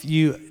If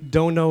you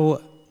don't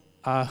know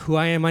who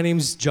I am, my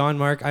name's John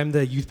Mark. I'm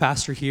the youth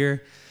pastor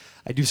here.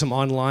 I do some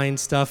online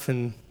stuff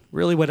and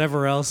really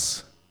whatever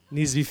else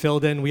needs to be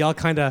filled in. We all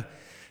kind of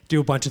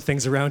do a bunch of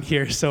things around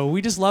here. So we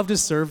just love to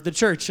serve the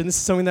church. And this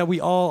is something that we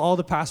all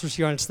the pastors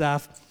here on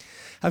staff,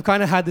 have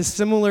kind of had this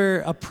similar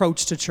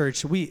approach to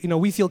church.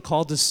 We feel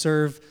called to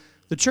serve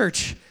the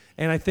church.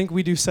 And I think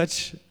we do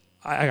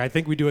I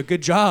think we do a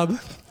good job.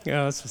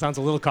 This sounds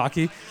a little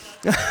cocky.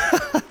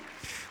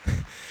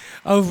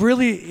 Of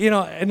really,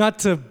 and not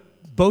to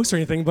boast or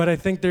anything, but I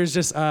think there's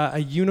just a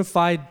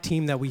unified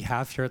team that we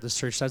have here at this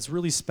church that's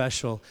really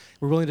special.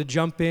 We're willing to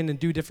jump in and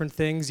do different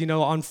things.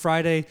 On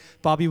Friday,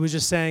 Bobby was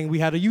just saying we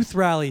had a youth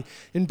rally,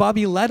 and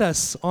Bobby led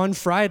us on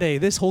Friday.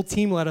 This whole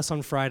team led us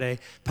on Friday.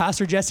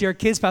 Pastor Jesse, our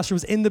kids pastor,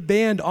 was in the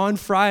band on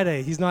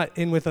Friday. He's not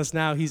in with us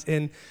now. He's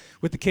in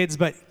with the kids,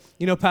 but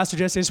Pastor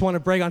Jesse, I just want to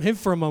brag on him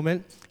for a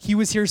moment. He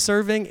was here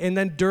serving, and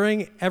then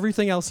during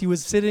everything else, he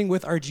was sitting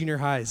with our junior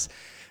highs,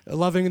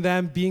 loving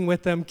them, being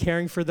with them,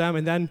 caring for them.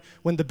 And then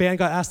when the band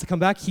got asked to come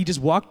back, he just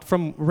walked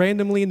from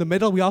randomly in the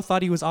middle. We all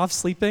thought he was off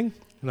sleeping.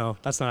 No,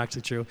 that's not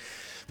actually true.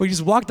 But he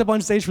just walked up on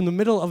stage from the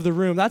middle of the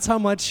room. That's how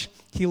much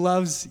he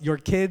loves your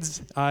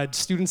kids,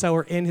 students that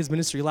were in his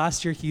ministry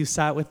last year. He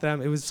sat with them.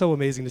 It was so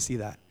amazing to see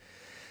that.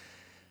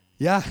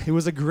 Yeah, it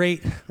was a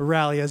great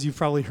rally, as you've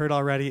probably heard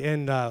already.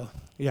 And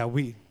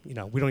we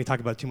don't need to talk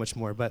about it too much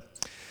more,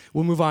 but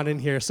we'll move on in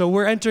here. So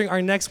we're entering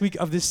our next week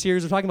of this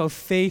series. We're talking about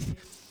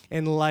faith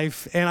in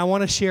life, and I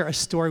want to share a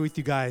story with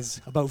you guys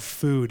about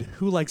food.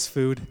 Who likes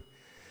food?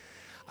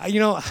 I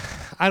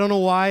don't know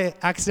why,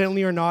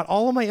 accidentally or not,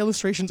 all of my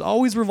illustrations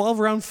always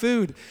revolve around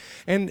food,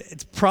 and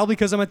it's probably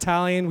because I'm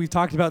Italian. We've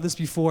talked about this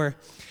before,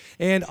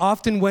 and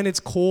often when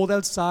it's cold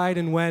outside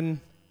and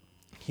when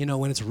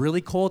it's really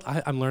cold,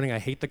 I'm learning I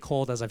hate the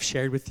cold, as I've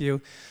shared with you.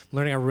 I'm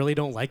learning I really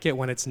don't like it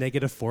when it's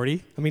negative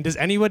 40. I mean, does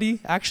anybody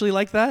actually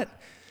like that?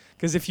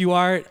 Because if you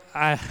are,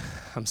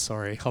 I'm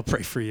sorry. I'll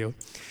pray for you.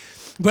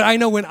 But I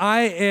know when I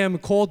am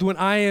cold, when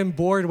I am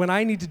bored, when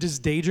I need to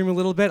just daydream a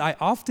little bit, I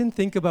often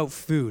think about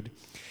food.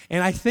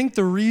 And I think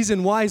the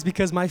reason why is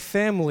because my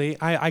family,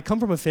 I come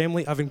from a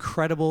family of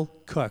incredible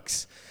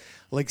cooks.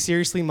 Like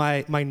seriously,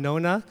 my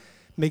Nona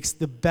makes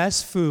the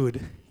best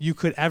food you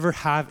could ever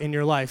have in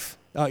your life.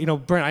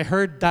 Brent, I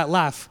heard that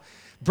laugh.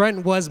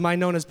 Brent was my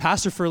Nona's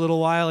pastor for a little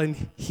while, and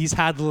he's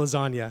had the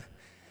lasagna.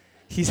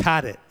 He's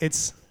had it.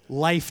 It's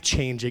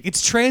life-changing.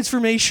 It's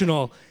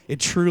transformational. It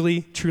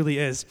truly, truly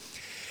is.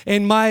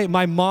 And my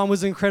mom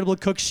was an incredible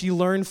cook. She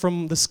learned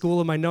from the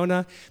school of my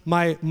Nona.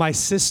 My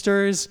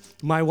sisters,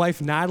 my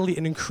wife Natalie,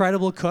 an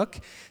incredible cook.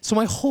 So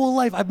my whole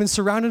life I've been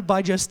surrounded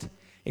by just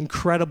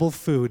incredible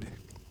food.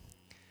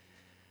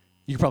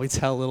 You can probably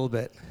tell a little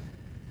bit.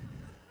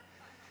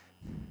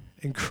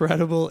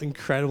 Incredible,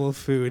 incredible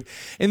food.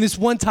 And this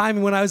one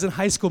time when I was in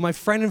high school, my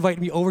friend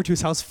invited me over to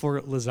his house for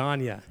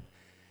lasagna.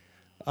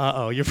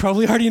 You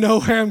probably already know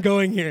where I'm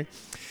going here.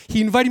 He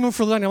invited me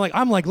for lasagna.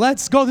 I'm like,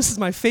 let's go. This is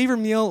my favorite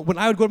meal. When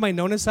I would go to my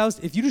Nona's house,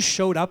 if you just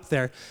showed up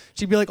there,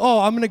 she'd be like,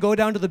 I'm going to go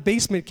down to the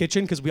basement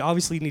kitchen, because we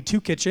obviously need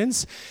two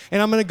kitchens,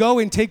 and I'm going to go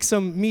and take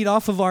some meat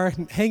off of our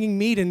hanging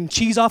meat and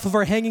cheese off of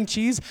our hanging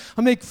cheese.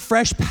 I'll make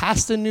fresh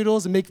pasta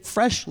noodles and make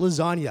fresh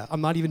lasagna.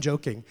 I'm not even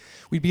joking.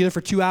 We'd be there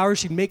for 2 hours.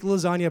 She'd make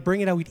lasagna, bring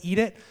it out, we'd eat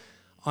it.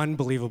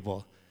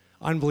 Unbelievable.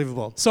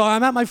 Unbelievable. So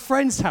I'm at my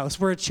friend's house.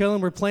 We're chilling.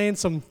 We're playing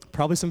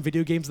probably some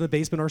video games in the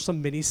basement or some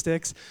mini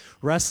sticks,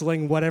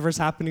 wrestling, whatever's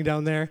happening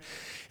down there.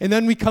 And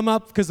then we come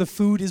up because the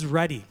food is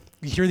ready.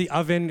 We hear the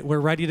oven.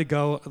 We're ready to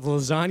go. The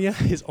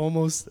lasagna is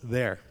almost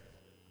there.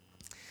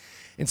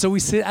 And so we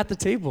sit at the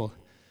table.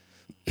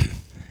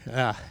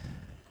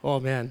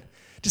 Oh, man.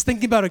 Just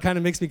thinking about it kind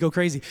of makes me go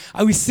crazy.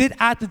 We sit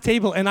at the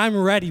table, and I'm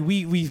ready.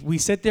 We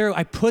sit there.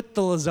 I put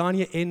the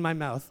lasagna in my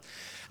mouth.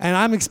 And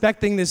I'm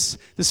expecting this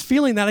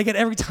feeling that I get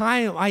every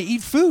time I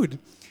eat food.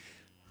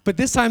 But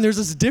this time there's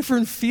this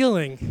different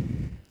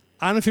feeling.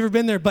 I don't know if you've ever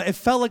been there, but it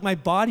felt like my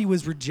body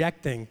was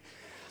rejecting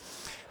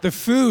the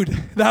food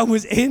that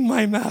was in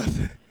my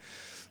mouth.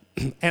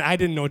 And I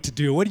didn't know what to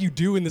do. What do you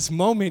do in this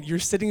moment? You're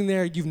sitting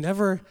there, you've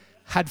never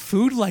had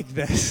food like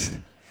this.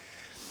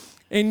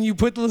 And you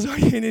put the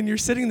lasagna in and you're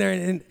sitting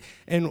there,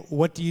 and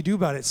what do you do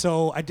about it?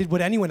 So I did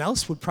what anyone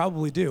else would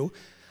probably do.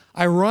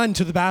 I run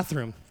to the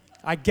bathroom.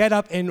 I get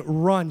up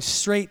and run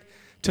straight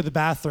to the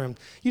bathroom.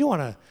 You don't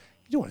want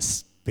to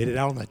spit it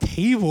out on the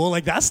table.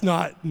 That's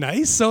not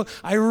nice. So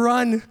I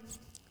run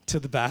to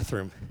the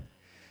bathroom.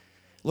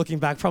 Looking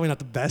back, probably not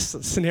the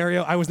best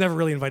scenario. I was never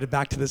really invited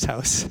back to this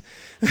house,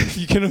 if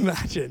you can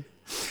imagine.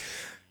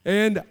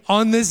 And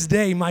on this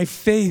day, my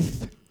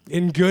faith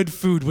in good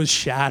food was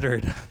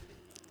shattered.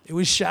 It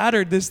was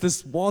shattered,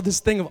 this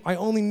thing of I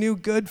only knew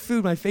good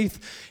food. My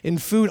faith in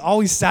food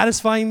always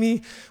satisfying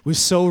me was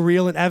so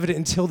real and evident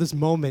until this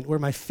moment where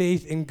my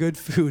faith in good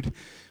food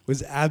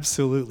was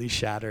absolutely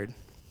shattered.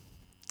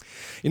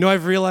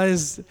 I've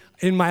realized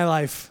in my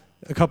life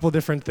a couple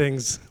different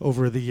things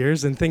over the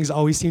years, and things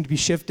always seem to be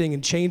shifting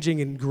and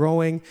changing and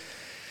growing.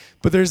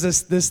 But there's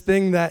this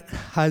thing that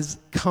has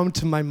come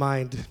to my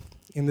mind,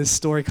 and this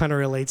story kind of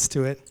relates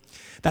to it.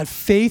 that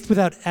faith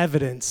without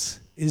evidence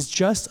is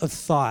just a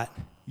thought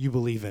you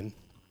believe in.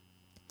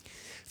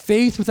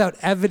 Faith without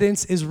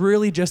evidence is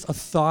really just a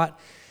thought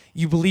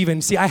you believe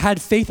in. See, I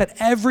had faith that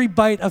every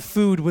bite of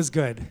food was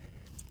good.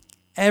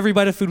 Every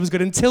bite of food was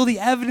good until the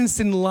evidence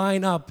didn't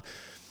line up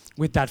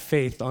with that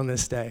faith on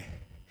this day.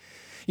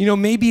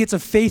 Maybe it's a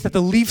faith that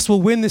the Leafs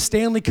will win the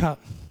Stanley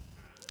Cup.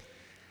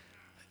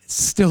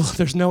 Still,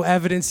 there's no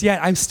evidence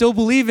yet. I'm still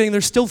believing,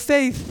 there's still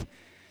faith.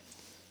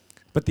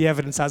 But the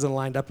evidence hasn't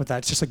lined up with that.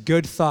 It's just a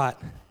good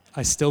thought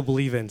I still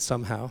believe in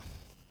somehow.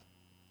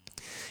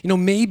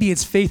 Maybe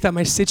it's faith that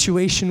my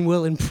situation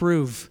will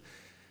improve,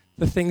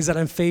 the things that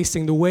I'm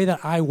facing, the way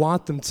that I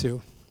want them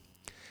to.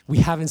 We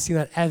haven't seen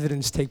that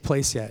evidence take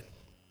place yet.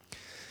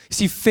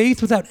 See,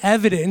 faith without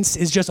evidence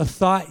is just a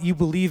thought you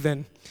believe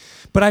in.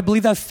 But I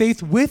believe that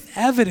faith with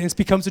evidence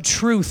becomes a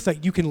truth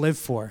that you can live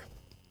for.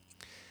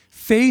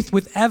 Faith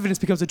with evidence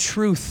becomes a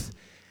truth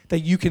that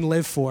you can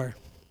live for.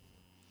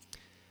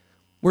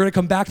 We're going to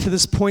come back to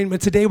this point, but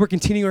today we're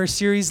continuing our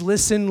series,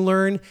 Listen,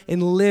 Learn,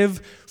 and Live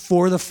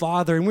for the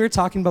Father. And we're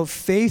talking about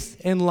faith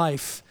and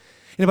life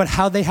and about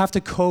how they have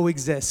to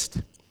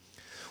coexist.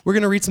 We're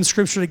going to read some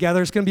scripture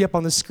together. It's going to be up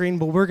on the screen,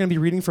 but we're going to be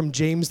reading from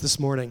James this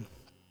morning.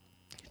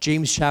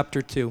 James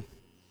chapter 2.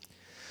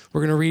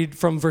 We're going to read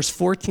from verse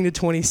 14 to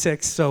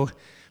 26, so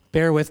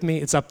bear with me.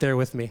 It's up there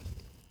with me.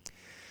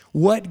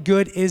 What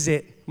good is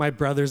it, my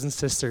brothers and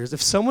sisters,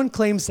 if someone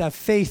claims to have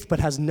faith but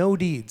has no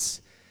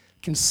deeds?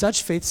 Can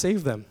such faith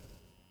save them?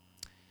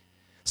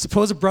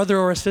 Suppose a brother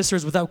or a sister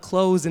is without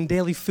clothes and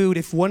daily food.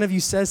 If one of you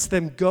says to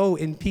them, go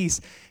in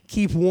peace,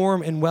 keep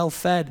warm and well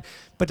fed,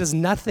 but does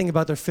nothing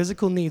about their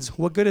physical needs,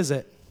 what good is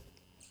it?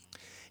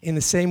 In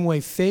the same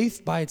way,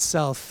 faith by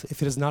itself,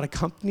 if it is not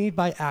accompanied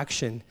by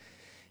action,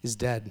 is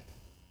dead.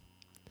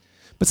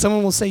 But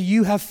someone will say,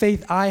 you have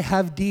faith, I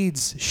have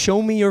deeds.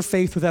 Show me your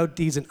faith without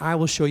deeds, and I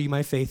will show you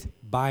my faith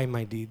by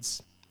my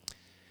deeds.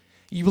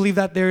 You believe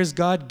that there is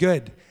God?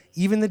 Good.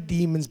 Even the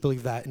demons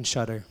believe that and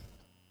shudder.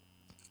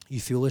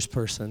 You foolish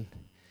person.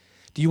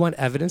 Do you want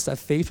evidence that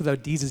faith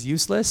without deeds is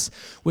useless?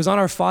 Was not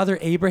our father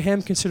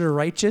Abraham considered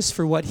righteous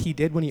for what he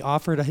did when he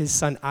offered his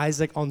son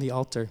Isaac on the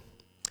altar?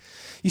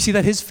 You see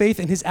that his faith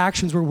and his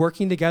actions were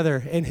working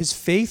together, and his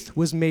faith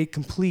was made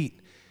complete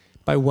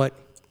by what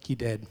he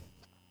did.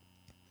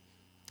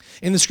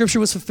 And the scripture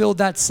was fulfilled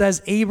that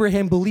says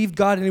Abraham believed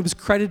God and it was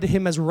credited to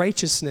him as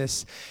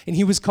righteousness, and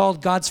he was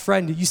called God's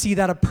friend. You see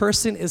that a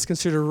person is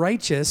considered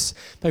righteous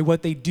by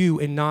what they do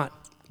and not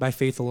by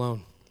faith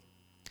alone.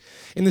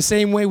 In the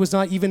same way, was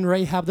not even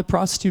Rahab the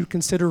prostitute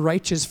considered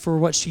righteous for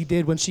what she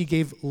did when she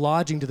gave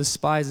lodging to the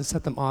spies and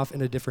sent them off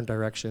in a different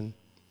direction?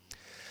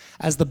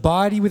 As the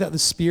body without the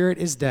spirit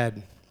is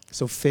dead,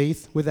 so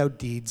faith without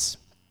deeds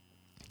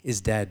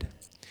is dead.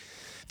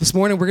 This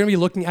morning, we're going to be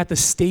looking at the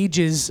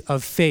stages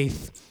of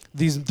faith.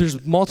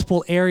 There's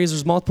multiple areas,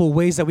 there's multiple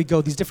ways that we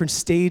go, these different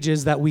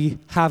stages that we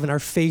have in our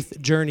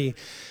faith journey.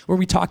 We're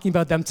going to be talking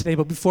about them today,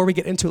 but before we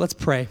get into it, let's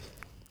pray.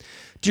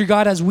 Dear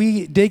God, as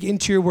we dig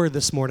into your word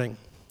this morning,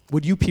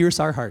 would you pierce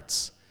our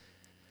hearts?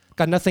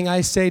 God, nothing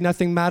I say,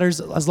 nothing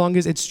matters as long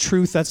as it's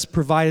truth that's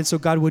provided. So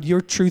God, would your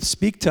truth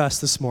speak to us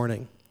this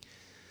morning?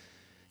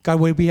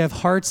 God, would we have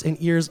hearts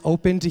and ears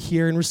open to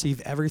hear and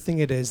receive everything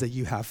it is that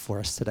you have for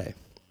us today?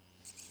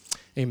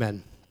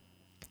 Amen.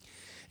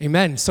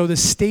 Amen. So the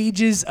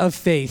stages of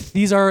faith,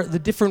 these are the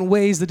different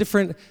ways, the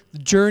different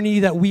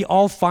journey that we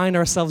all find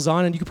ourselves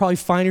on, and you could probably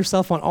find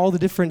yourself on all the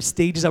different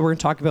stages that we're going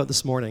to talk about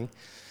this morning.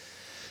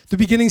 The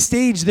beginning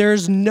stage,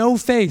 there's no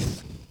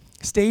faith.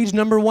 Stage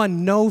number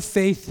one, no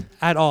faith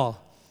at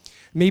all.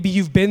 Maybe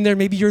you've been there,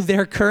 maybe you're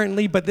there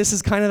currently, but this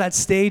is kind of that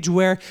stage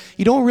where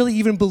you don't really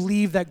even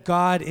believe that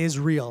God is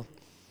real.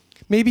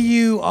 Maybe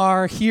you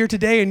are here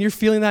today and you're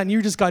feeling that and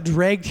you just got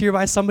dragged here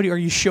by somebody, or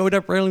you showed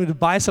up randomly to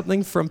buy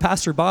something from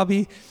Pastor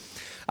Bobby.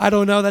 I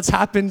don't know, that's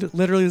happened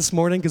literally this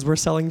morning because we're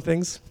selling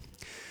things.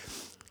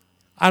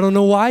 I don't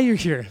know why you're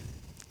here.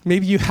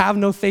 Maybe you have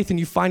no faith and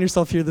you find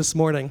yourself here this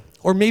morning.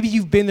 Or maybe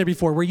you've been there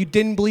before where you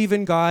didn't believe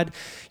in God.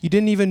 You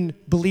didn't even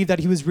believe that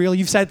he was real.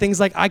 You've said things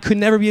like, I could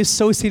never be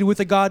associated with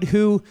a God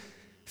who,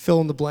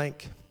 fill in the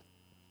blank.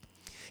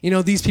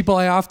 These people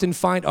I often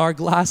find are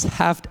glass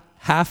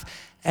half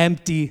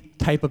empty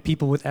type of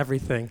people with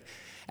everything.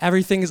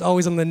 Everything is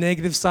always on the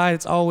negative side.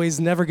 It's always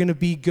never going to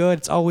be good.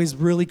 It's always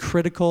really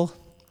critical.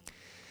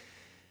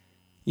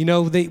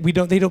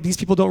 These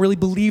people don't really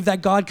believe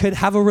that God could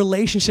have a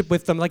relationship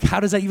with them. Like, how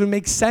does that even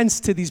make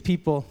sense to these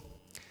people?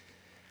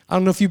 I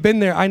don't know if you've been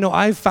there. I know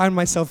I've found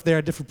myself there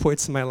at different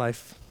points in my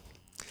life.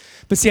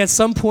 But see, at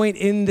some point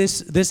in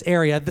this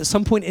area, at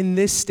some point in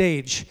this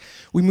stage,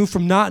 we move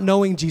from not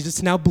knowing Jesus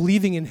to now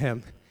believing in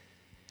him.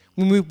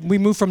 We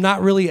move from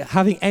not really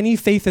having any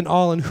faith in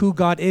all in who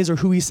God is or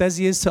who he says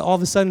he is to all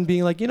of a sudden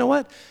being like, you know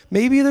what?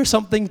 Maybe there's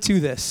something to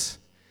this.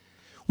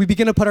 We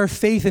begin to put our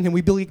faith in him.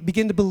 We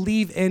begin to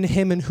believe in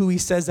him and who he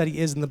says that he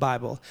is in the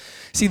Bible.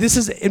 See, this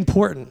is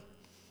important.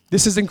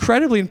 This is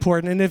incredibly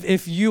important. And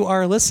if you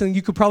are listening,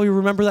 you could probably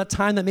remember that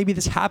time that maybe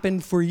this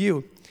happened for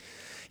you.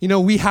 You know,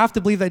 we have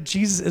to believe that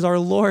Jesus is our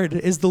Lord,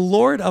 is the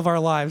Lord of our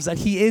lives, that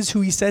he is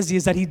who he says he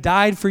is, that he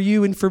died for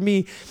you and for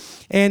me,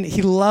 and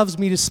he loves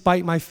me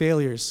despite my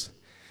failures.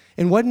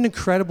 And what an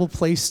incredible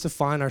place to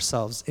find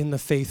ourselves in the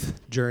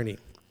faith journey,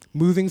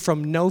 moving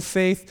from no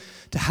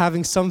faith to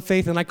having some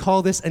faith, and I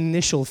call this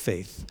initial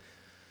faith.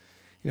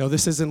 You know,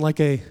 this isn't like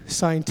a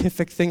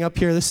scientific thing up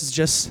here. This is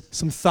just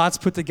some thoughts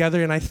put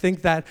together, and I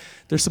think that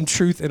there's some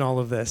truth in all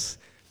of this.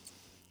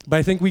 But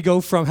I think we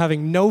go from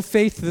having no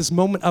faith to this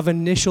moment of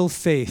initial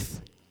faith.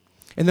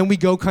 And then we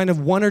go kind of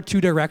one or two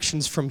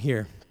directions from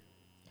here.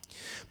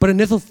 But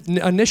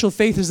initial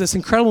faith is this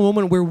incredible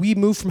moment where we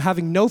move from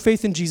having no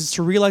faith in Jesus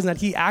to realizing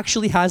that he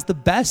actually has the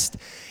best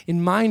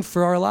in mind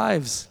for our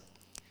lives.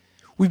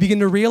 We begin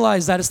to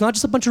realize that it's not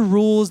just a bunch of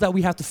rules that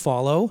we have to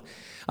follow,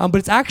 but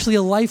it's actually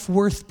a life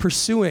worth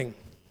pursuing.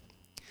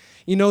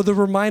 You know, the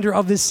reminder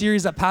of this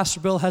series that Pastor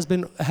Bill has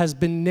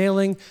been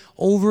nailing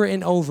over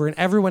and over, and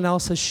everyone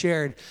else has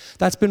shared,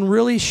 that's been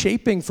really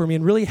shaping for me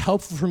and really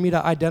helpful for me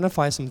to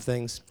identify some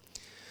things.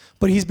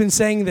 But he's been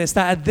saying this,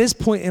 that at this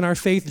point in our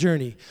faith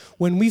journey,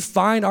 when we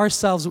find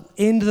ourselves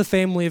into the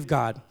family of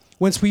God,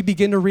 once we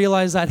begin to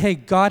realize that, hey,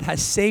 God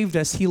has saved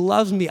us, he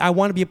loves me, I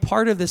want to be a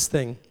part of this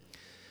thing.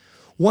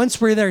 Once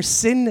we're there,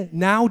 sin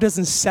now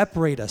doesn't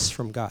separate us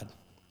from God.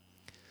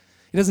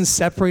 It doesn't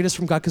separate us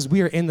from God because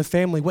we are in the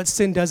family. What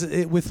sin does,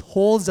 it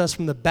withholds us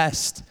from the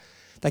best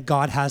that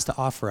God has to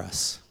offer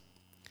us.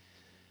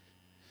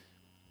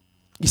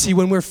 You see,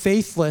 when we're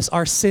faithless,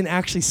 our sin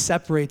actually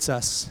separates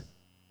us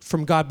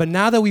from God. But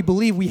now that we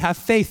believe, we have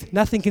faith,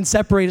 nothing can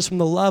separate us from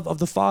the love of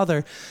the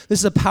Father. This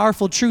is a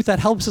powerful truth that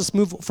helps us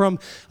move from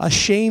a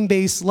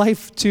shame-based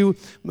life to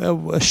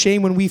a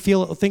shame when we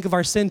think of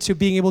our sin, to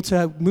being able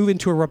to move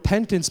into a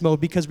repentance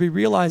mode, because we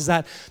realize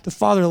that the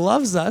Father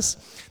loves us,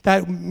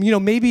 that, you know,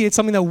 maybe it's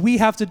something that we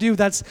have to do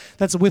that's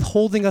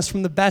withholding us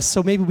from the best,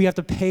 so maybe we have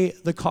to pay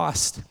the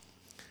cost,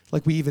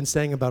 like we even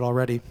sang about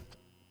already.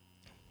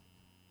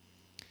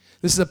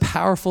 This is a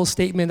powerful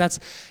statement that's,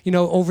 you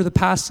know, over the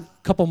past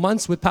couple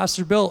months with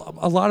Pastor Bill,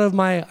 a lot of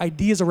my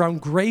ideas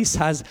around grace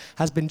has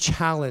been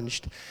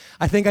challenged.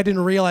 I think I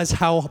didn't realize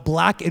how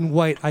black and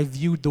white I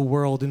viewed the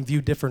world and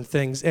viewed different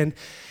things. And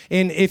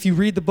if you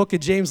read the book of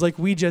James like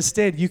we just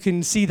did, you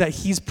can see that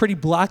he's pretty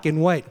black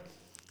and white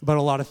about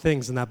a lot of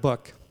things in that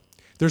book.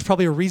 There's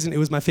probably a reason it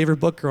was my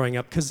favorite book growing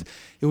up, because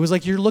it was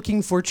like you're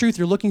looking for truth,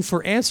 you're looking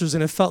for answers,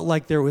 and it felt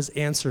like there was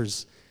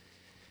answers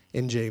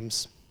in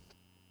James.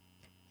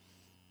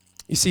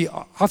 You see,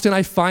 often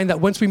I find that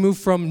once we move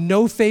from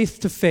no faith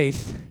to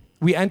faith,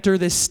 we enter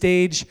this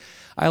stage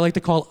I like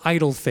to call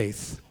idle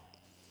faith.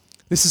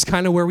 This is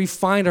kind of where we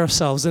find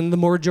ourselves, and the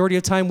majority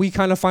of the time we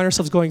kind of find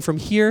ourselves going from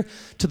here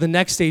to the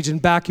next stage and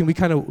back, and we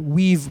kind of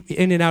weave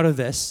in and out of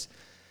this.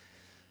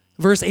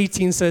 Verse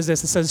 18 says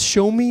this, it says,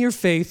 "Show me your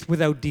faith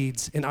without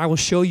deeds, and I will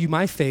show you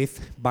my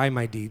faith by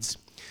my deeds.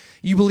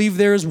 You believe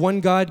there is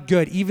one God,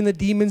 good. Even the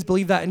demons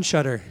believe that and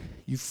shudder.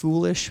 You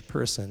foolish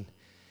person.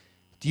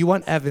 Do you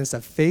want evidence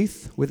that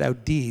faith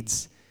without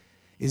deeds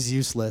is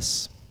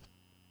useless?"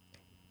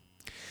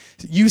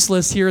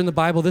 Useless here in the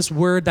Bible, this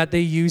word that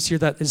they use here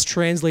that is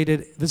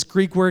translated, this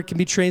Greek word can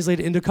be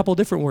translated into a couple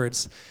different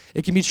words.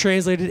 It can be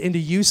translated into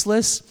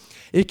useless.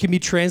 It can be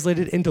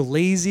translated into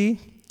lazy.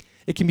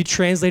 It can be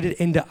translated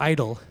into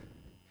idle.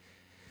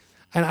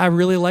 And I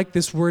really like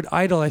this word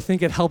idle. I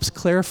think it helps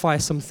clarify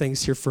some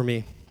things here for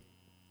me.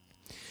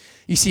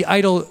 You see,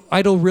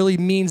 idle really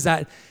means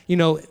that, you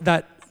know,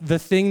 that the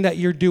thing that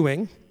you're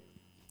doing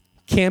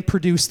can't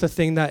produce the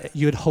thing that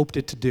you had hoped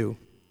it to do.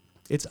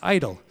 It's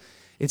idle.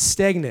 It's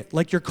stagnant,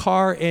 like your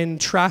car in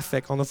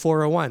traffic on the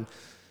 401.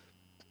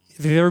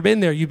 If you've ever been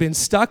there, you've been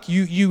stuck.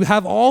 You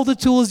have all the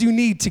tools you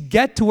need to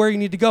get to where you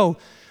need to go,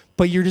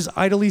 but you're just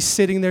idly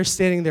sitting there,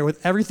 standing there with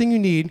everything you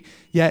need,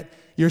 yet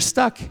you're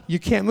stuck. You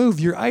can't move.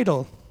 You're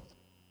idle.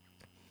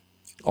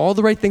 All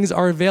the right things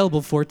are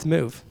available for it to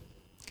move.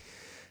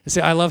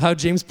 I love how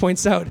James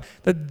points out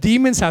that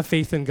demons have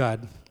faith in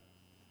God.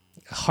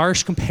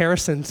 Harsh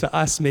comparison to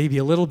us, maybe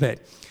a little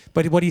bit.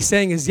 But what he's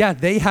saying is, yeah,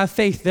 they have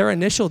faith.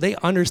 They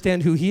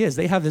understand who he is.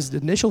 They have this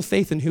initial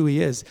faith in who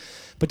he is.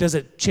 But does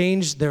it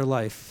change their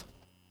life?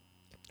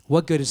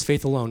 What good is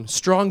faith alone?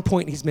 Strong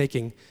point he's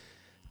making,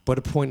 but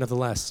a point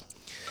nonetheless.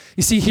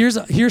 You see, here's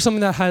something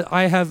that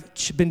I have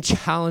been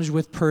challenged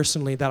with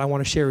personally that I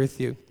want to share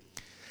with you.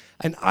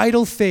 An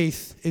idle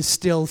faith is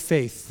still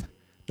faith,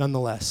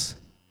 nonetheless.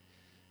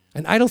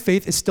 An idle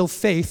faith is still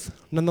faith,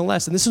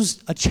 nonetheless. And this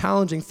was a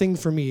challenging thing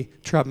for me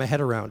to wrap my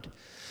head around.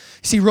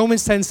 See,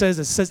 Romans 10 says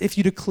this. It says, if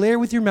you declare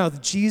with your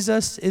mouth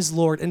Jesus is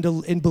Lord and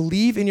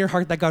believe in your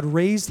heart that God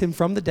raised him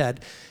from the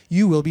dead,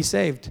 you will be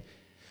saved.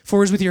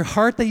 For it is with your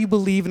heart that you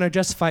believe and are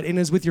justified, and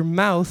it is with your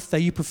mouth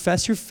that you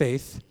profess your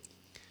faith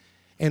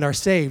and are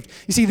saved.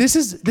 You see, this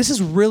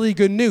is really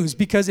good news,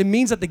 because it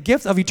means that the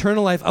gift of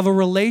eternal life, of a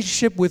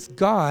relationship with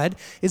God,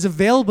 is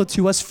available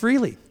to us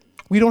freely.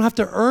 We don't have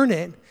to earn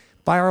it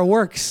by our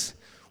works.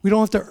 We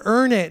don't have to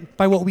earn it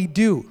by what we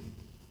do,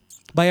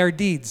 by our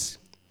deeds.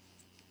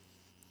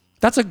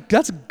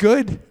 That's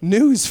good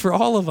news for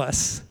all of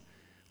us.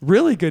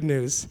 Really good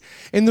news.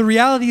 And the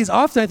reality is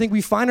often I think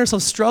we find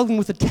ourselves struggling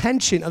with the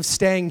tension of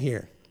staying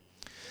here,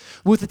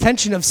 with the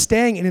tension of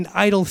staying in an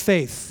idle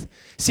faith.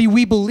 See,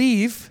 we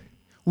believe,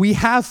 we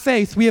have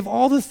faith, we have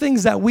all the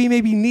things that we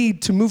maybe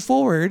need to move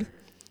forward,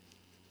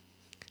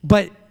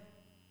 but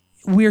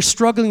we are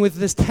struggling with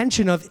this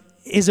tension of,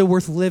 is it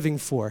worth living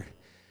for?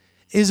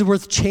 Is it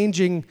worth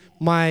changing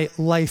my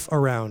life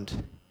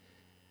around?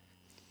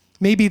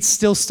 Maybe it's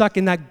still stuck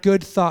in that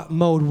good thought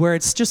mode where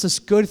it's just this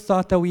good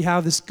thought that we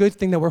have, this good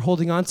thing that we're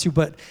holding on to,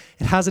 but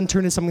it hasn't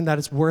turned into something that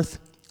is worth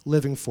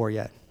living for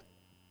yet.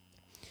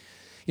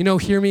 You know,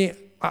 hear me,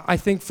 I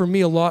think for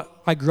me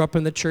I grew up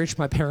in the church,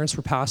 my parents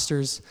were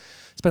pastors,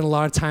 spent a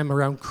lot of time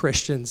around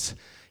Christians.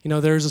 You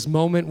know, there was this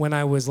moment when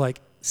I was like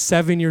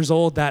 7 years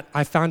old that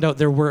I found out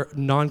there were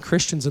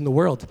non-Christians in the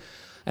world,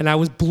 and I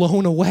was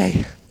blown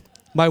away.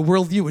 My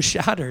worldview was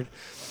shattered.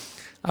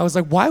 I was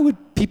like, why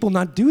would people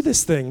not do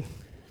this thing?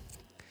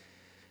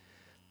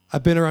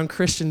 I've been around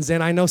Christians,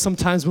 and I know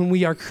sometimes when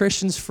we are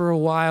Christians for a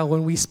while,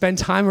 when we spend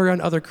time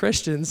around other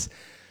Christians,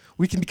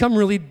 we can become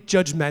really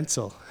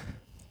judgmental.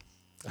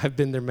 I've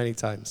been there many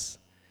times.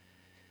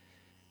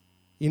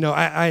 You know,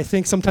 I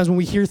think sometimes when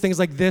we hear things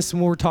like this,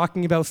 when we're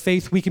talking about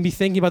faith, we can be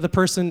thinking about the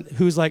person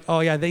who's like,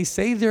 oh yeah, they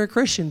say they're a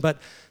Christian, but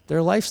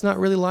their life's not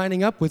really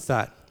lining up with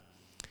that.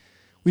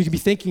 We can be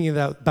thinking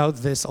about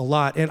this a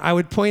lot, and I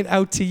would point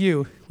out to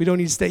you, we don't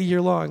need to stay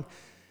here long,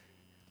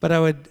 but I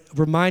would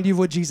remind you of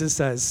what Jesus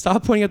says.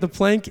 Stop pointing at the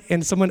plank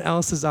in someone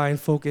else's eye and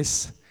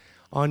focus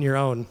on your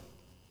own.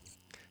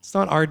 It's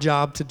not our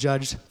job to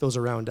judge those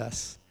around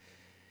us.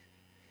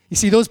 You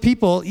see, those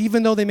people,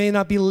 even though they may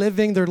not be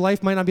living, their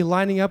life might not be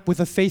lining up with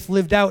a faith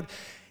lived out,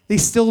 they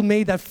still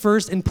made that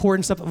first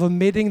important step of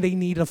admitting they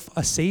need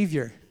a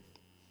Savior.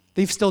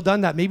 They've still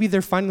done that. Maybe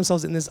they're finding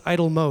themselves in this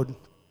idle mode.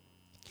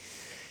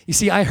 You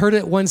see, I heard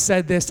it once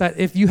said this, that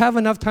if you have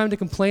enough time to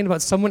complain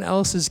about someone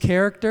else's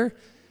character,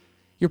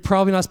 you're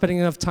probably not spending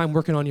enough time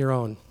working on your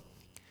own.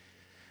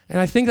 And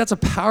I think that's a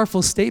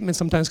powerful statement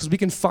sometimes because we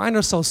can find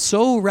ourselves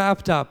so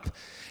wrapped up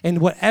in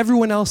what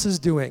everyone else is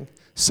doing,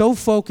 so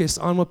focused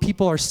on what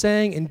people are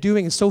saying and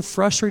doing, and so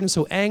frustrated and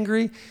so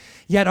angry,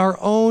 yet our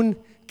own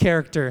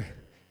character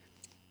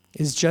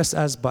is just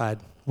as bad.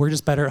 We're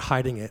just better at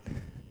hiding it.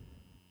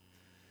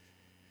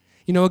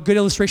 You know, a good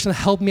illustration that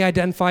helped me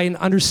identify and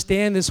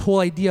understand this whole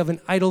idea of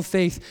an idle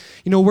faith,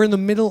 you know, we're in the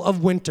middle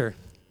of winter.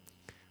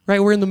 Right,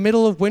 we're in the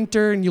middle of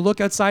winter and you look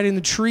outside and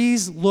the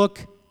trees look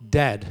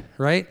dead,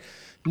 right?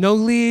 No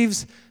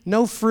leaves,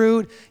 no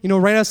fruit. You know,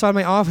 right outside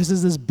my office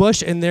is this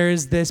bush and there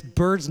is this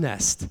bird's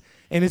nest.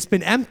 And it's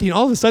been empty, and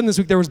all of a sudden this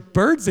week there was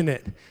birds in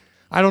it.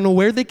 I don't know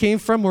where they came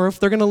from or if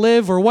they're gonna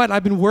live or what.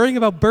 I've been worrying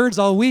about birds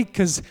all week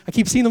because I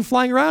keep seeing them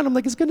flying around. I'm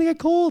like, it's gonna get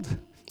cold.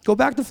 Go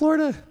back to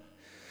Florida.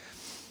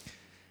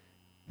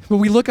 But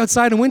we look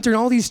outside in winter and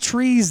all these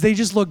trees, they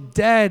just look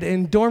dead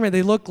and dormant.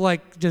 They look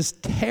like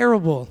just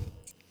terrible.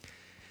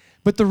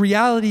 But the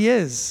reality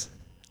is,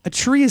 a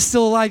tree is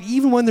still alive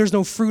even when there's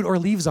no fruit or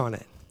leaves on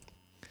it.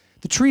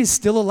 The tree is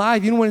still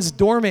alive even when it's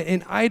dormant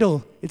and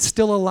idle. It's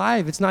still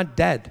alive. It's not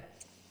dead.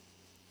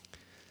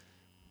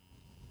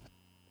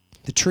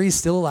 The tree is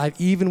still alive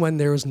even when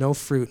there is no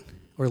fruit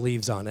or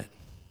leaves on it.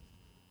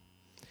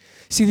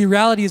 See, the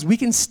reality is we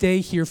can stay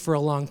here for a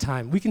long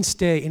time. We can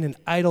stay in an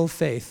idle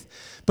faith.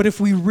 But if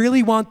we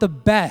really want the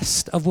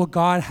best of what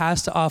God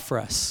has to offer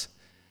us,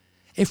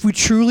 if we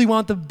truly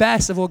want the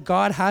best of what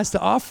God has to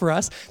offer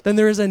us, then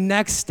there is a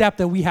next step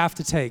that we have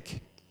to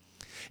take.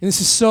 And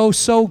this is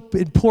so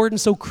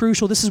important, so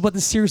crucial. This is what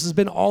this series has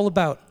been all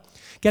about,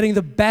 getting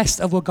the best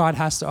of what God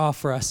has to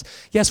offer us.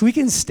 Yes, we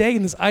can stay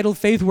in this idle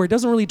faith where it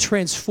doesn't really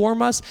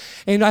transform us,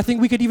 and I think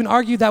we could even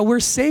argue that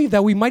we're saved,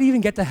 that we might even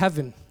get to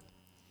heaven.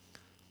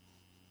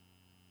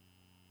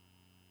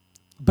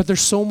 But there's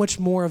so much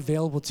more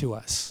available to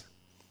us.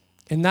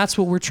 And that's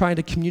what we're trying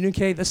to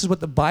communicate. This is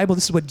what the Bible,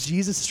 this is what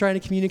Jesus is trying to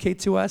communicate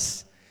to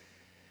us.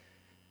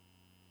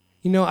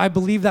 You know, I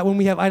believe that when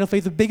we have idle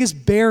faith, the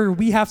biggest barrier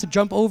we have to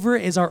jump over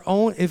is our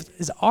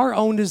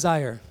own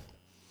desire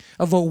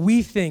of what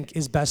we think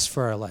is best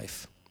for our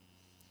life.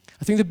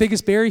 I think the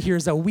biggest barrier here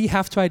is that we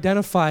have to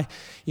identify,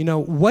 you know,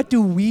 what do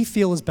we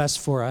feel is best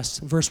for us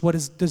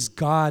versus does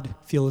God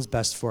feel is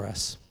best for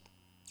us?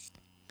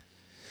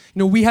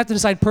 You know, we have to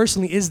decide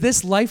personally, is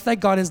this life that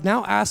God is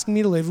now asking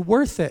me to live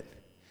worth it?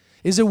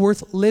 Is it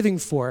worth living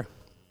for?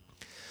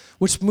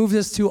 Which moves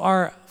us to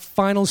our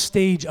final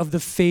stage of the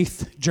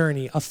faith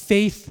journey, a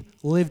faith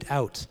lived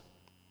out.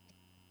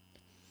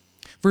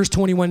 Verse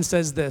 21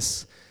 says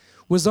this,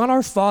 "Was not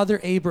our father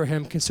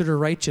Abraham considered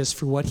righteous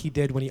for what he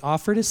did when he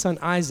offered his son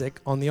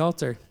Isaac on the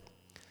altar?"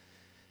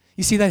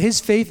 You see that his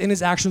faith and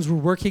his actions were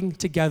working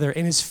together,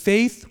 and his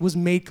faith was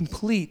made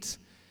complete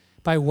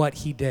by what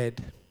he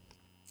did.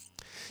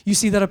 You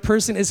see that a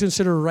person is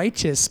considered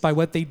righteous by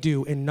what they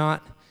do and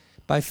not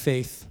by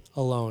faith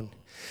alone.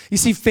 You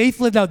see, faith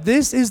lived out,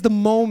 this is the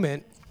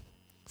moment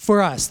for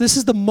us. This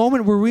is the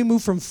moment where we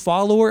move from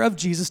follower of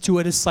Jesus to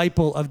a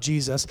disciple of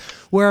Jesus,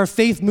 where our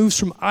faith moves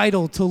from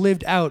idle to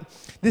lived out.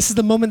 This is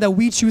the moment that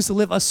we choose to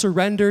live a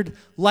surrendered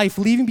life,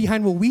 leaving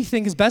behind what we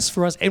think is best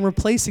for us and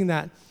replacing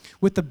that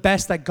with the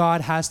best that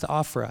God has to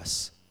offer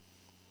us.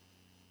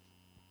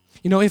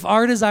 If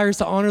our desire is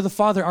to honor the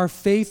Father, our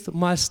faith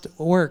must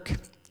work,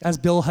 as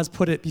Bill has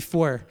put it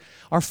before.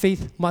 Our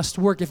faith must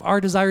work. If our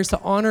desire is to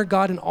honor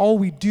God in all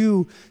we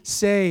do,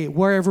 say,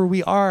 wherever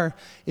we are,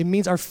 it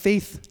means our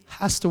faith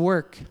has to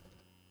work.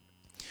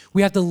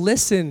 We have to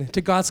listen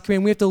to God's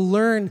command. We have to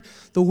learn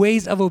the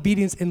ways of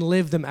obedience and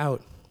live them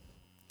out.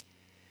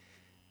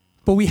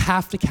 But we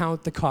have to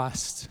count the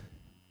cost.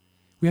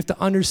 We have to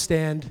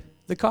understand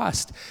the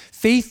cost.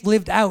 Faith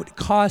lived out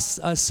costs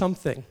us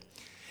something.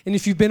 And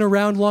if you've been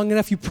around long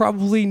enough, you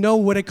probably know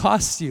what it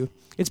costs you.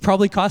 It's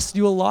probably costed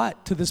you a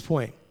lot to this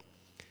point.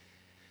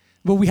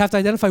 But we have to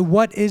identify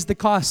what is the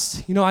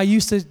cost. I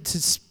used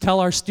to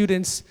tell our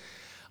students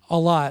a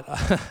lot,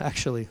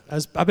 actually.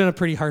 I've been a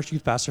pretty harsh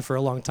youth pastor for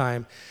a long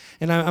time,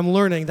 and I'm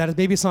learning that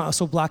maybe it's not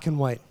so black and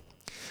white.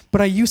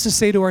 But I used to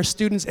say to our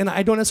students, and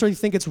I don't necessarily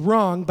think it's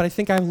wrong, but I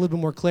think I have a little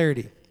bit more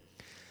clarity.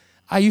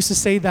 I used to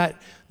say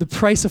that the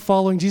price of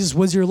following Jesus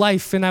was your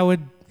life, and I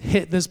would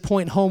hit this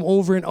point home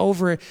over and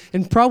over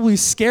and probably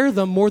scare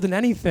them more than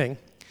anything.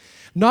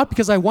 Not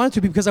because I wanted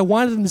to, but because I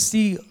wanted them to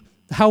see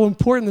how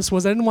important this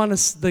was. I didn't want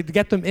to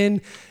get them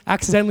in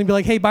accidentally and be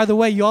like, hey, by the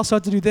way, you also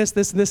have to do this,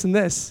 this, and this, and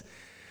this.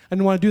 I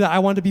didn't want to do that. I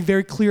wanted to be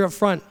very clear up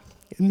front.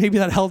 And maybe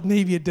that helped,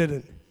 maybe it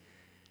didn't.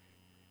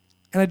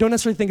 And I don't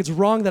necessarily think it's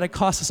wrong that it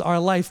costs us our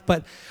life,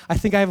 but I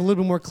think I have a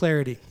little bit more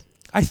clarity.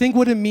 I think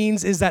what it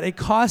means is that it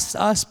costs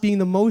us being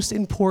the most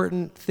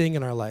important thing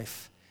in our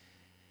life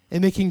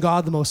and making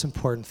God the most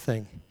important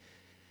thing.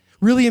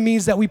 Really, it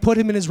means that we put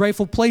him in his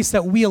rightful place,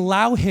 that we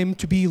allow him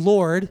to be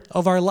Lord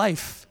of our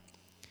life.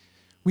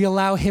 We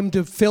allow him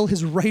to fill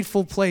his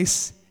rightful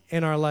place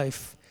in our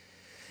life.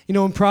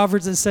 In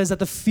Proverbs it says that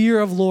the fear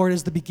of Lord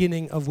is the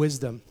beginning of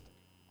wisdom.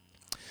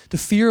 The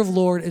fear of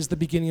Lord is the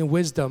beginning of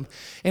wisdom.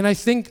 And I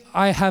think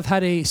I have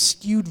had a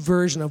skewed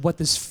version of what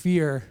this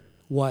fear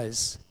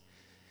was.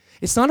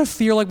 It's not a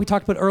fear like we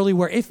talked about earlier,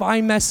 where if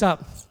I mess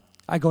up,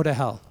 I go to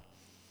hell.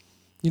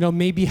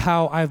 Maybe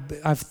how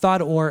I've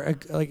thought, or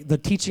like the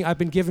teaching I've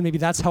been given, maybe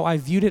that's how I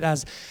viewed it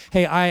as,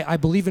 hey, I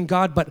believe in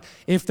God, but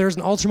if there's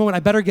an altar moment,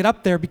 I better get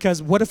up there,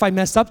 because what if I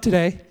mess up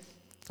today?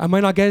 I might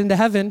not get into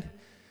heaven.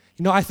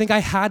 I think I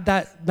had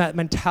that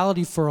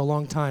mentality for a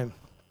long time.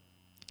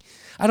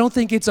 I don't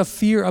think it's a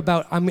fear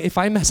about if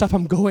I mess up,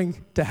 I'm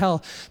going to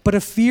hell, but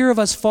a fear of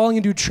us falling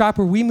into a trap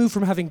where we move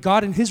from having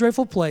God in his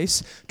rightful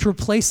place to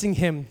replacing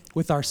him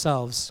with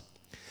ourselves.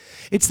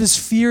 It's this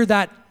fear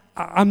that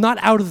I'm not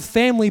out of the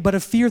family, but a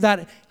fear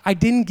that I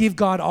didn't give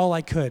God all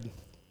I could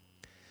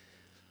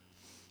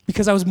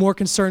because I was more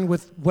concerned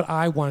with what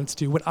I wanted to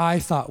do, what I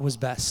thought was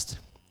best.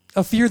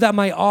 A fear that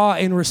my awe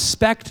and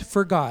respect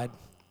for God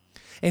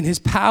and his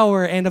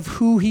power and of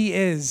who he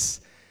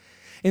is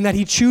and that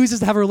he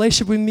chooses to have a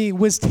relationship with me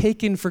was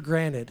taken for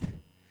granted.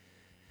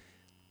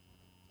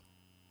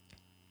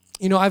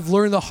 I've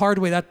learned the hard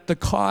way that the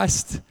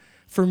cost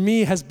for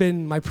me has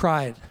been my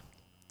pride.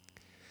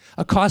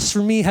 A cost for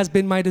me has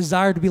been my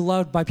desire to be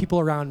loved by people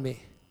around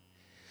me.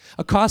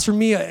 A cost for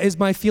me is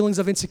my feelings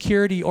of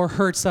insecurity or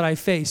hurts that I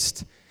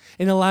faced,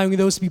 and allowing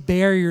those to be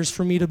barriers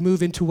for me to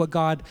move into what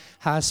God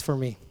has for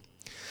me.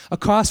 A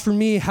cost for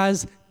me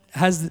has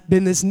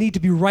been this need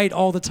to be right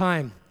all the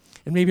time,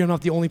 and maybe I'm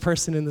not the only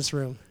person in this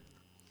room.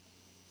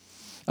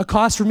 A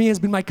cost for me has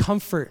been my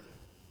comfort.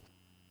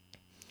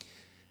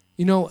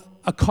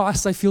 A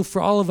cost I feel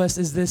for all of us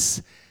is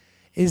this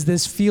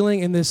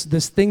feeling and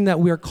this thing that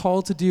we are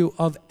called to do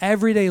of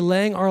every day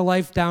laying our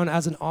life down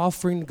as an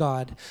offering to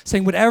God,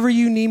 saying, whatever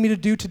you need me to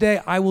do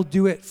today, I will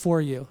do it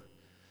for you.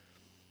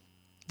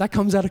 That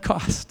comes at a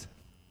cost.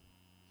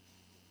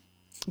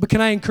 But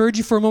can I encourage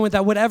you for a moment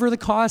that whatever the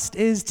cost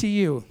is to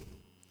you,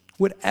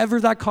 whatever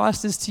that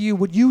cost is to you,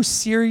 would you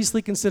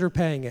seriously consider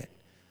paying it?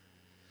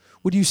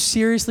 Would you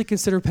seriously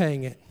consider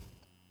paying it?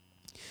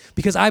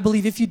 Because I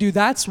believe if you do,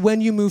 that's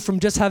when you move from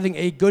just having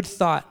a good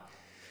thought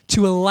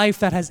to a life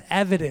that has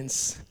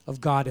evidence of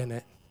God in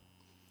it.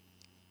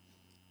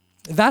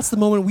 That's the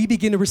moment we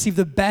begin to receive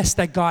the best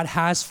that God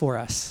has for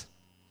us.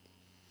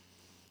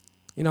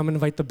 I'm going to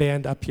invite the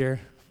band up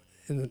here,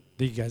 and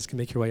you guys can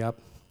make your way up.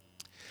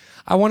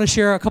 I want to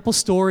share a couple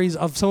stories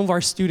of some of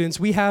our students.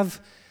 We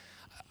have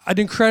an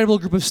incredible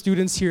group of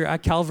students here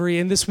at Calvary,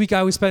 and this week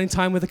I was spending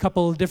time with a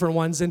couple of different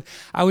ones, and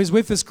I was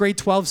with this grade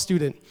 12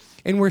 student.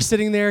 And we're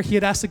sitting there, he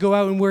had asked to go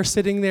out, and we're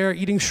sitting there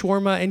eating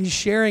shawarma, and he's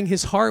sharing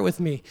his heart with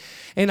me.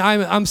 And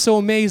I'm so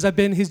amazed. I've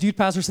been his youth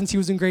pastor since he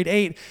was in grade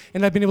 8,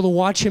 and I've been able to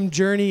watch him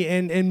journey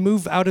and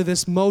move out of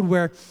this mode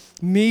where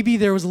maybe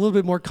there was a little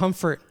bit more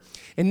comfort.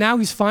 And now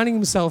he's finding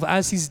himself,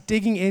 as he's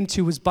digging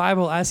into his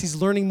Bible, as he's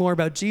learning more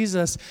about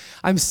Jesus,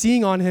 I'm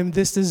seeing on him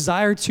this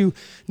desire to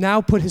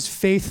now put his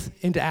faith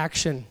into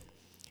action.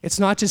 It's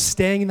not just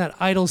staying in that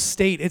idle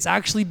state. It's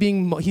actually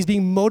he's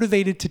being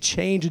motivated to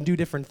change and do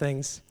different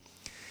things.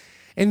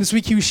 And this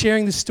week he was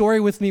sharing the story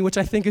with me, which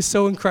I think is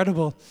so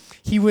incredible.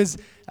 He was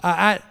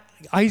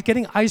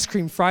getting ice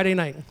cream Friday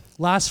night,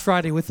 last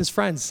Friday with his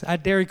friends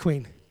at Dairy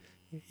Queen.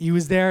 He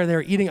was there, they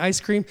were eating ice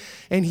cream,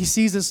 and he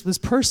sees this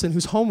person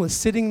who's homeless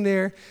sitting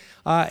there,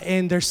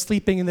 and they're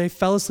sleeping, and they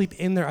fell asleep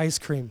in their ice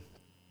cream.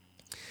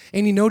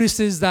 And he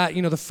notices that,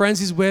 the friends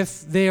he's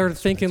with, they are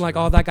thinking like,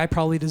 oh, that guy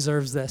probably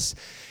deserves this.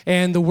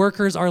 And the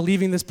workers are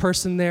leaving this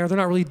person there. They're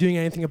not really doing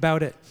anything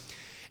about it.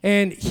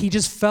 And he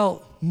just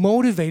felt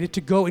motivated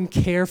to go and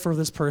care for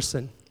this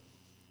person,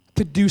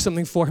 to do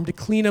something for him, to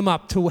clean him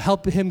up, to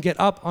help him get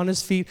up on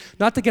his feet,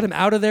 not to get him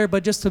out of there,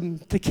 but just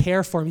to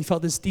care for him. He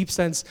felt this deep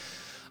sense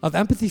of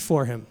empathy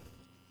for him.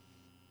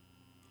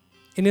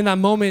 And in that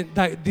moment,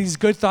 these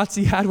good thoughts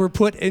he had were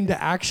put into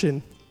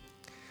action.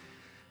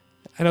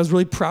 And I was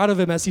really proud of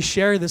him as he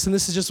shared this. And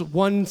this is just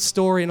one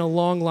story in a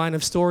long line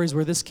of stories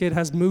where this kid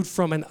has moved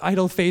from an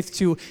idle faith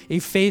to a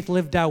faith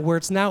lived out, where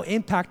it's now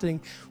impacting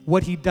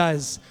what he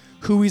does,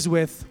 who he's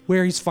with,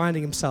 where he's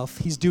finding himself.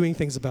 He's doing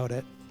things about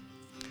it.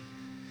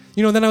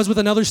 Then I was with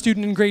another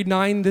student in grade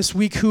 9 this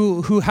week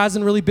who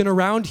hasn't really been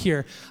around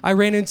here. I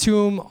ran into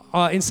him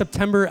in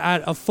September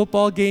at a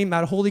football game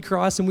at Holy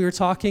Cross, and we were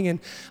talking, and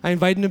I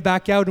invited him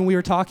back out, and we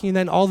were talking, and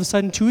then all of a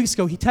sudden, 2 weeks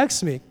ago, he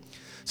texts me.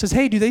 Says,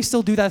 hey, do they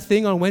still do that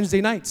thing on Wednesday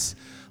nights?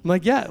 I'm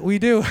like, yeah, we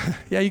do.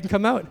 Yeah, you can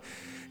come out.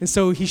 And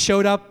so he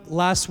showed up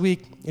last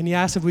week, and he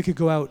asked if we could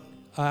go out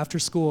after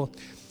school.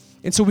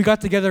 And so we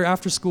got together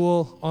after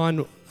school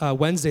on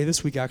Wednesday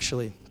this week,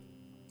 actually.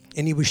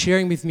 And he was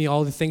sharing with me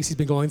all the things he's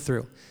been going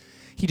through.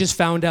 He just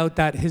found out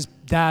that his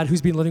dad,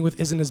 who's been living with,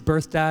 isn't his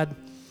birth dad.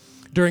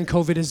 During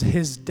COVID,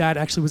 his dad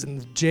actually was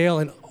in jail,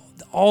 and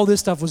all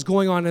this stuff was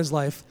going on in his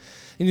life.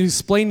 And he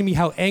explained to me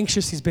how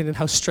anxious he's been and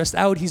how stressed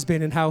out he's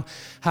been and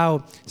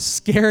how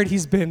scared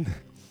he's been.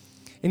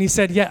 And he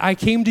said, yeah, I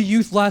came to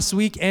youth last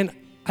week and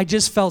I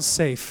just felt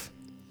safe.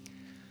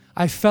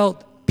 I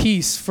felt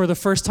peace for the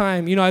first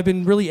time. I've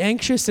been really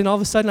anxious, and all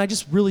of a sudden I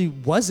just really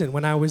wasn't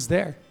when I was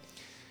there.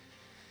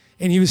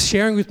 And he was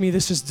sharing with me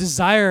this just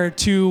desire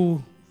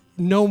to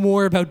know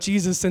more about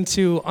Jesus and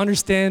to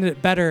understand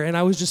it better. And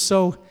I was just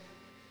so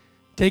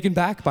taken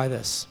back by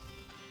this.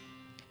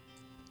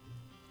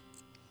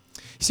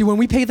 See, when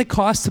we pay the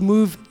cost to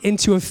move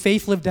into a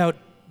faith lived out,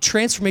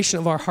 transformation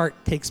of our heart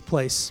takes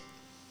place.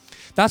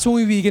 That's when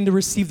we begin to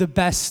receive the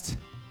best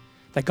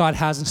that God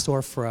has in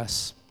store for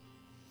us.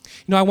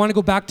 I want to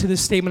go back to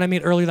this statement I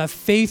made earlier, that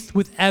faith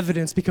with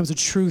evidence becomes a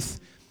truth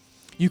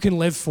you can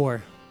live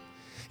for.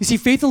 You see,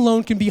 faith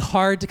alone can be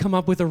hard to come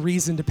up with a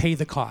reason to pay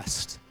the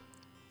cost.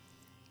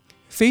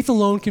 Faith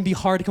alone can be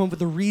hard to come up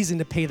with a reason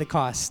to pay the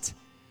cost.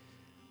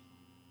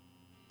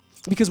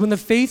 Because when the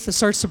faith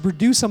starts to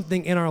produce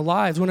something in our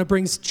lives, when it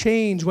brings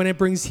change, when it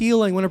brings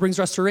healing, when it brings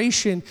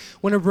restoration,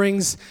 when it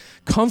brings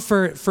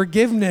comfort,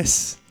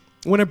 forgiveness,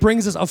 when it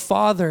brings us a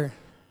father,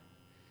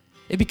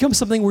 it becomes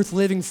something worth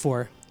living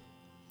for.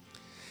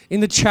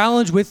 And the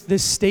challenge with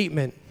this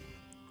statement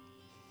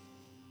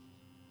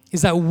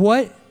is that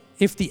what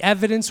if the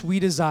evidence we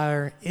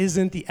desire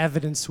isn't the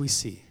evidence we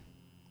see?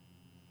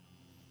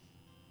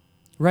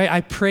 Right?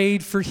 I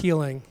prayed for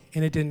healing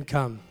and it didn't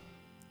come.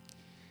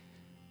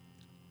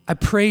 I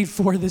prayed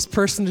for this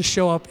person to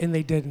show up and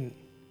they didn't.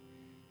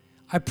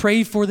 I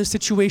prayed for the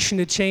situation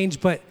to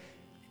change, but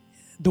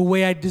the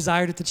way I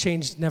desired it to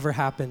change never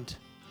happened.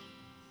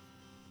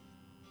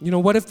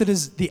 What if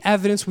the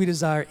evidence we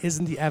desire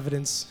isn't the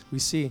evidence we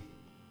see?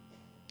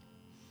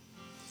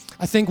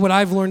 I think what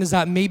I've learned is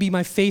that maybe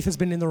my faith has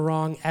been in the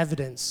wrong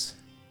evidence.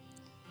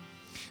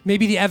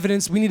 Maybe the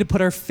evidence we need to put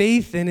our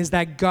faith in is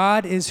that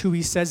God is who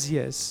he says he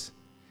is.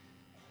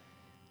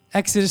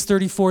 Exodus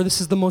 34,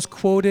 this is the most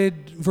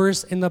quoted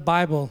verse in the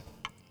Bible.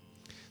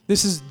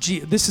 This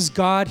is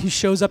God. He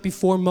shows up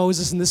before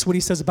Moses, and this is what he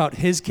says about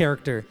his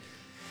character.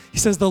 He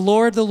says, the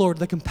Lord,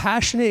 the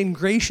compassionate and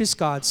gracious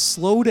God,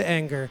 slow to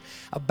anger,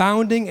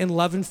 abounding in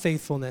love and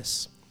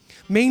faithfulness,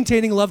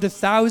 maintaining love to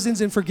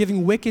thousands and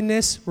forgiving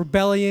wickedness,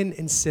 rebellion,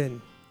 and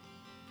sin.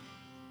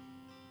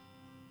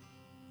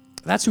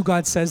 That's who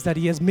God says that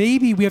he is.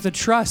 Maybe we have to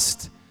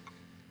trust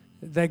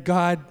that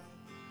God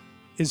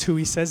is who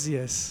he says he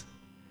is.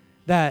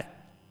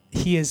 That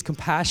he is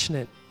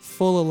compassionate,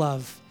 full of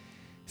love,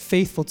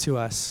 faithful to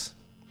us.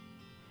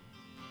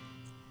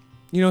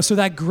 So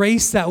that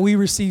grace that we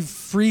receive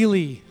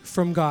freely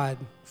from God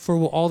for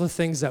all the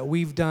things that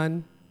we've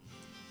done,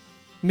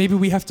 maybe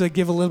we have to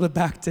give a little bit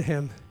back to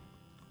him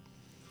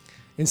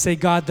and say,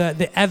 God,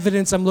 the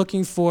evidence I'm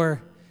looking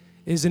for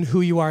is in who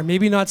you are.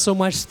 Maybe not so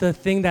much the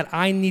thing that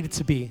I need it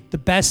to be, the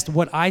best,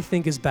 what I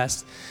think is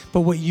best,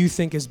 but what you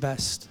think is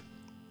best.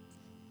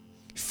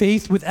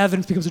 Faith with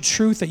evidence becomes a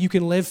truth that you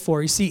can live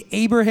for. You see,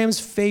 Abraham's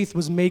faith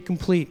was made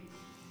complete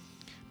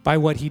by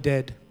what he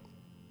did.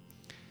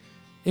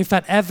 If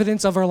that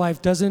evidence of our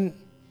life doesn't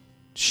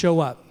show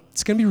up,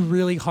 it's going to be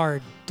really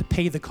hard to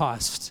pay the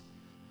cost.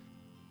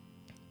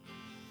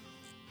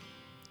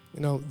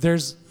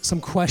 There's some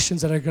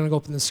questions that are going to go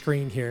up on the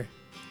screen here.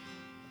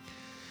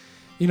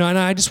 And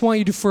I just want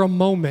you to, for a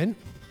moment,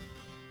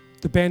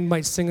 The band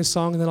might sing a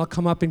song, and then I'll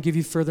come up and give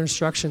you further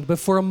instruction. But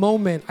for a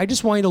moment, I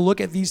just want you to look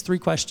at these 3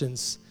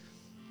 questions.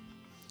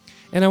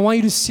 And I want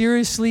you to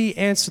seriously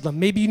answer them.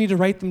 Maybe you need to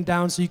write them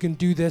down so you can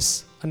do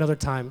this another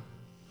time.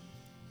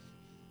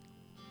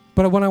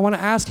 But what I want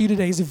to ask you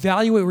today is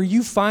evaluate where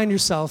you find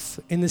yourself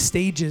in the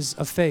stages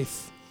of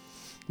faith.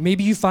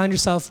 Maybe you find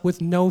yourself with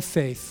no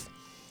faith.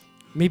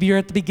 Maybe you're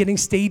at the beginning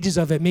stages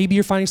of it. Maybe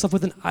you're finding yourself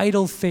with an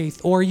idle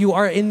faith, or you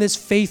are in this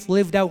faith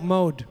lived out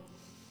mode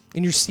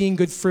and you're seeing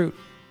good fruit.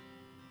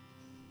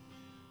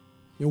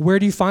 Where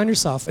do you find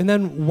yourself? And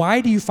then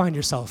why do you find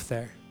yourself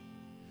there?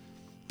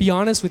 Be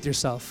honest with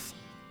yourself.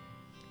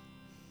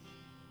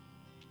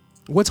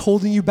 What's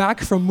holding you back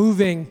from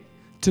moving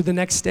to the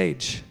next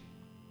stage?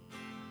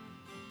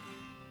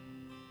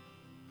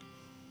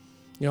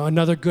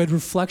 Another good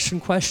reflection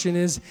question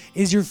is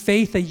your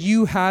faith that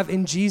you have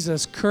in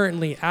Jesus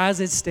currently, as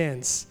it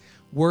stands,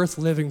 worth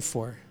living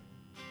for?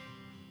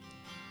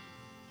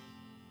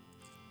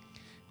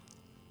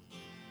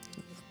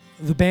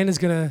 The band is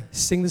going to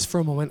sing this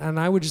for a moment, and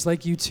I would just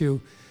like you to,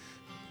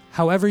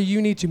 however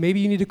you need to, maybe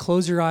you need to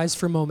close your eyes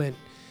for a moment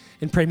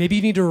and pray. Maybe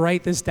you need to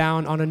write this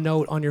down on a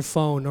note on your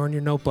phone or in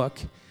your notebook,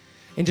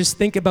 and just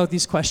think about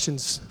these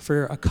questions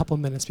for a couple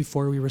minutes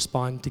before we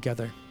respond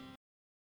together.